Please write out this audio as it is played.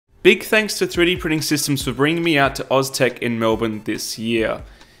Big thanks to 3D Printing Systems for bringing me out to Austech in Melbourne this year.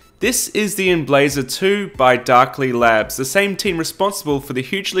 This is the Emblaser 2 by Darkly Labs, the same team responsible for the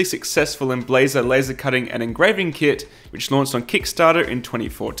hugely successful Emblaser laser cutting and engraving kit, which launched on Kickstarter in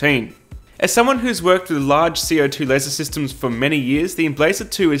 2014. As someone who's worked with large CO2 laser systems for many years, the Emblaser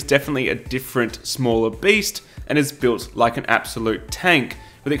 2 is definitely a different, smaller beast, and is built like an absolute tank,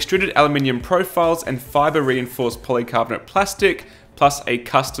 with extruded aluminium profiles and fiber reinforced polycarbonate plastic, plus a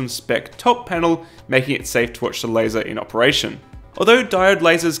custom spec top panel, making it safe to watch the laser in operation. Although diode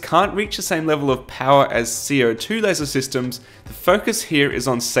lasers can't reach the same level of power as CO2 laser systems, the focus here is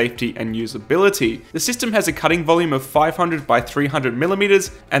on safety and usability. The system has a cutting volume of 500 by 300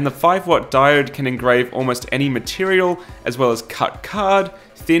 millimeters, and the 5-watt diode can engrave almost any material, as well as cut card,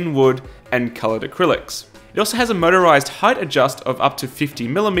 thin wood, and colored acrylics. It also has a motorized height adjust of up to 50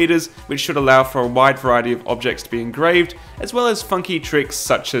 millimeters, which should allow for a wide variety of objects to be engraved, as well as funky tricks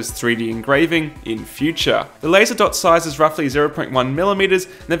such as 3D engraving in future. The laser dot size is roughly 0.1 millimeters,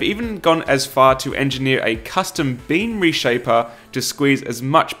 and they've even gone as far to engineer a custom beam reshaper to squeeze as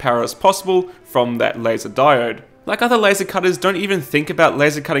much power as possible from that laser diode. Like other laser cutters, don't even think about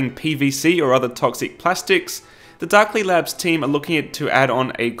laser cutting PVC or other toxic plastics. The Darkly Labs team are looking to add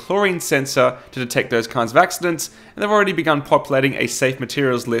on a chlorine sensor to detect those kinds of accidents, and they've already begun populating a safe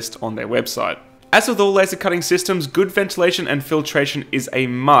materials list on their website. As with all laser cutting systems, good ventilation and filtration is a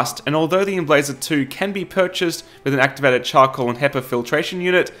must, and although the Emblaser 2 can be purchased with an activated charcoal and HEPA filtration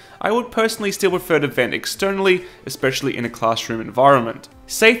unit, I would personally still prefer to vent externally, especially in a classroom environment.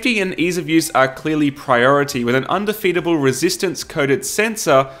 Safety and ease of use are clearly priority, with an undefeatable resistance-coated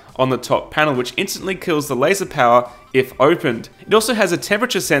sensor on the top panel which instantly kills the laser power if opened. It also has a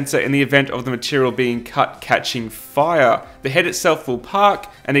temperature sensor in the event of the material being cut catching fire. The head itself will park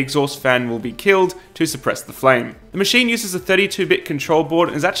and the exhaust fan will be killed to suppress the flame. The machine uses a 32-bit control board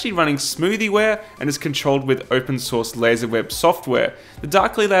and is actually running SmoothieWare and is controlled with open source LaserWeb software. The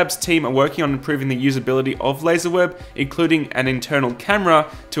Darkly Labs team are working on improving the usability of LaserWeb, including an internal camera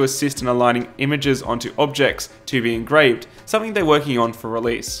to assist in aligning images onto objects to be engraved, something they're working on for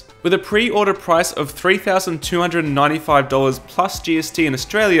release. With a pre-order price of $3,295 plus GST in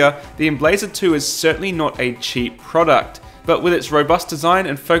Australia, the Emblaser 2 is certainly not a cheap product. But with its robust design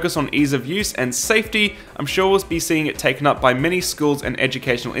and focus on ease of use and safety, I'm sure we'll be seeing it taken up by many schools and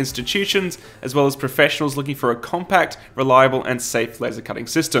educational institutions, as well as professionals looking for a compact, reliable and safe laser cutting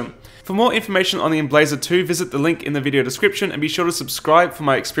system. For more information on the Emblaser 2, visit the link in the video description and be sure to subscribe for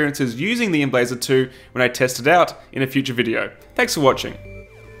my experiences using the Emblaser 2 when I test it out in a future video. Thanks for watching.